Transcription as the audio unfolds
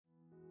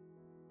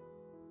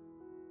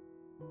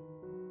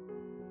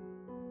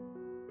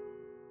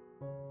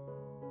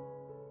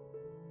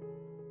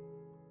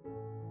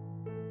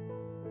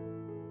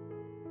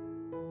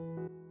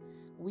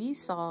we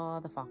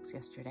saw the fox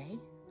yesterday.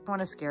 I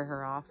want to scare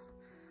her off,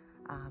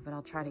 but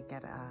I'll try to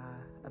get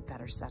a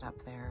better setup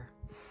there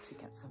to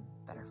get some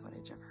better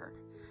footage of her.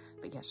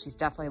 But yeah, she's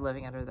definitely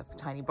living under the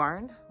tiny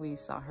barn. We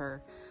saw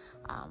her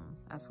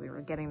as we were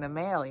getting the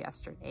mail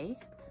yesterday.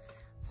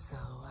 So,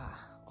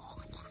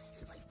 oh yeah,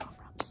 you like bum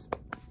rubs.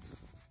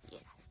 Yeah,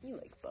 you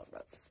like bum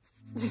rubs.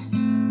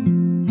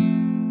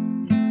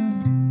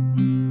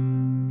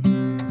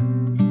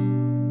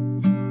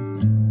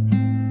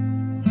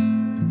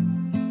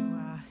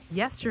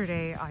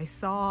 Yesterday I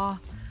saw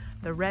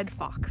the red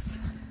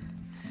fox.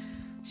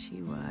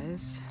 She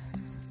was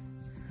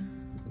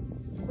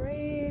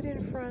right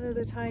in front of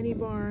the tiny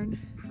barn.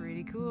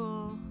 Pretty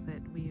cool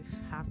that we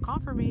have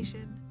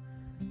confirmation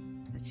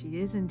that she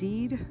is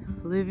indeed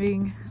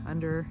living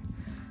under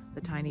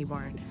the tiny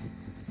barn.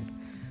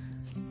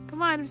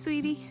 Come on,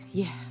 sweetie.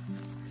 Yeah.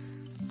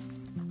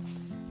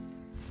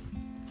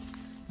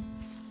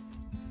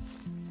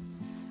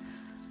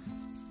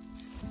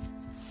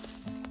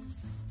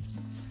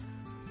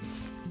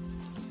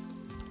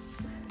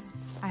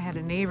 I had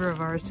a neighbor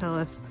of ours tell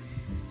us,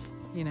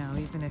 you know,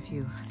 even if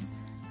you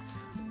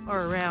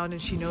are around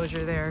and she knows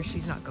you're there,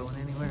 she's not going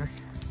anywhere.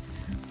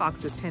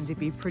 Foxes tend to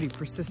be pretty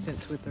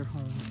persistent with their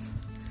homes.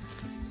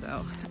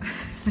 So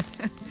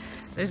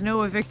there's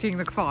no evicting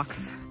the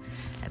fox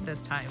at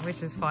this time,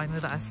 which is fine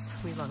with us.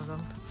 We love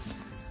them.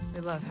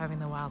 We love having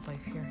the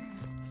wildlife here.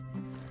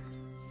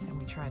 And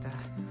we try to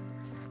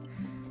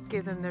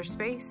give them their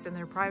space and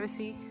their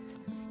privacy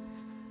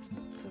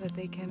so that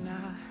they can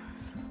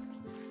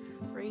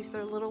raise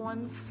their little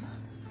ones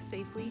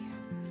safely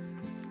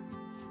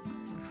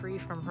and free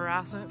from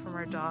harassment from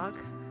our dog.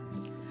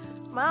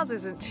 Miles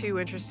isn't too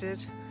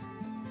interested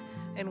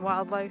in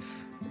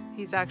wildlife.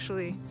 He's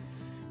actually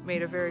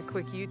made a very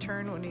quick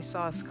U-turn when he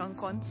saw a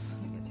skunk once.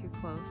 I get too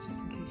close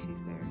just in case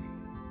she's there.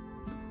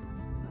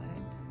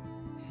 But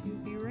she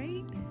would be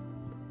right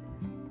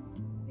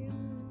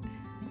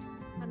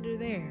under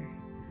there.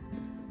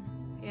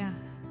 Yeah,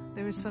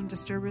 there was some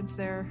disturbance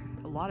there.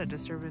 A lot of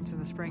disturbance in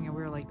the spring, and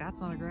we were like,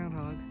 that's not a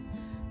groundhog.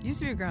 Used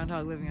to be a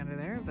groundhog living under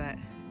there, but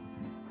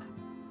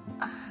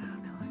I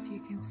don't know if you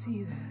can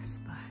see this,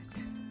 but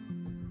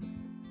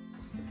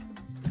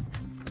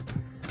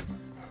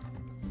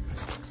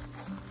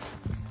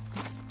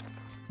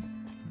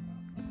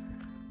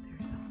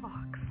there's a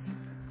fox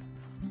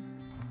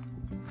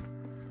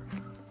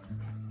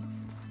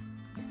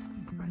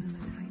in front of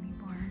the tiny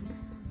barn.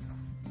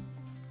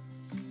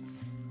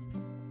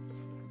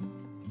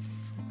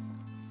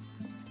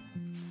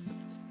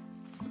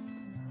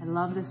 I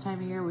love this time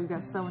of year. We've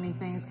got so many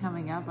things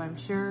coming up, I'm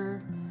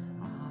sure.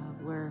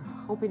 We're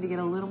hoping to get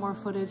a little more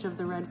footage of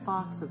the red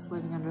fox that's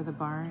living under the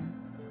barn.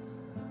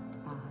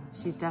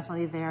 She's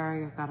definitely there.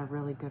 I've got a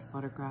really good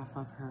photograph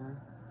of her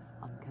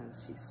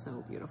because she's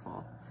so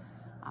beautiful.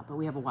 But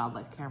we have a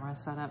wildlife camera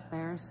set up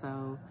there,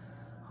 so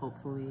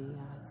hopefully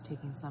it's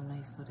taking some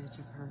nice footage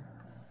of her.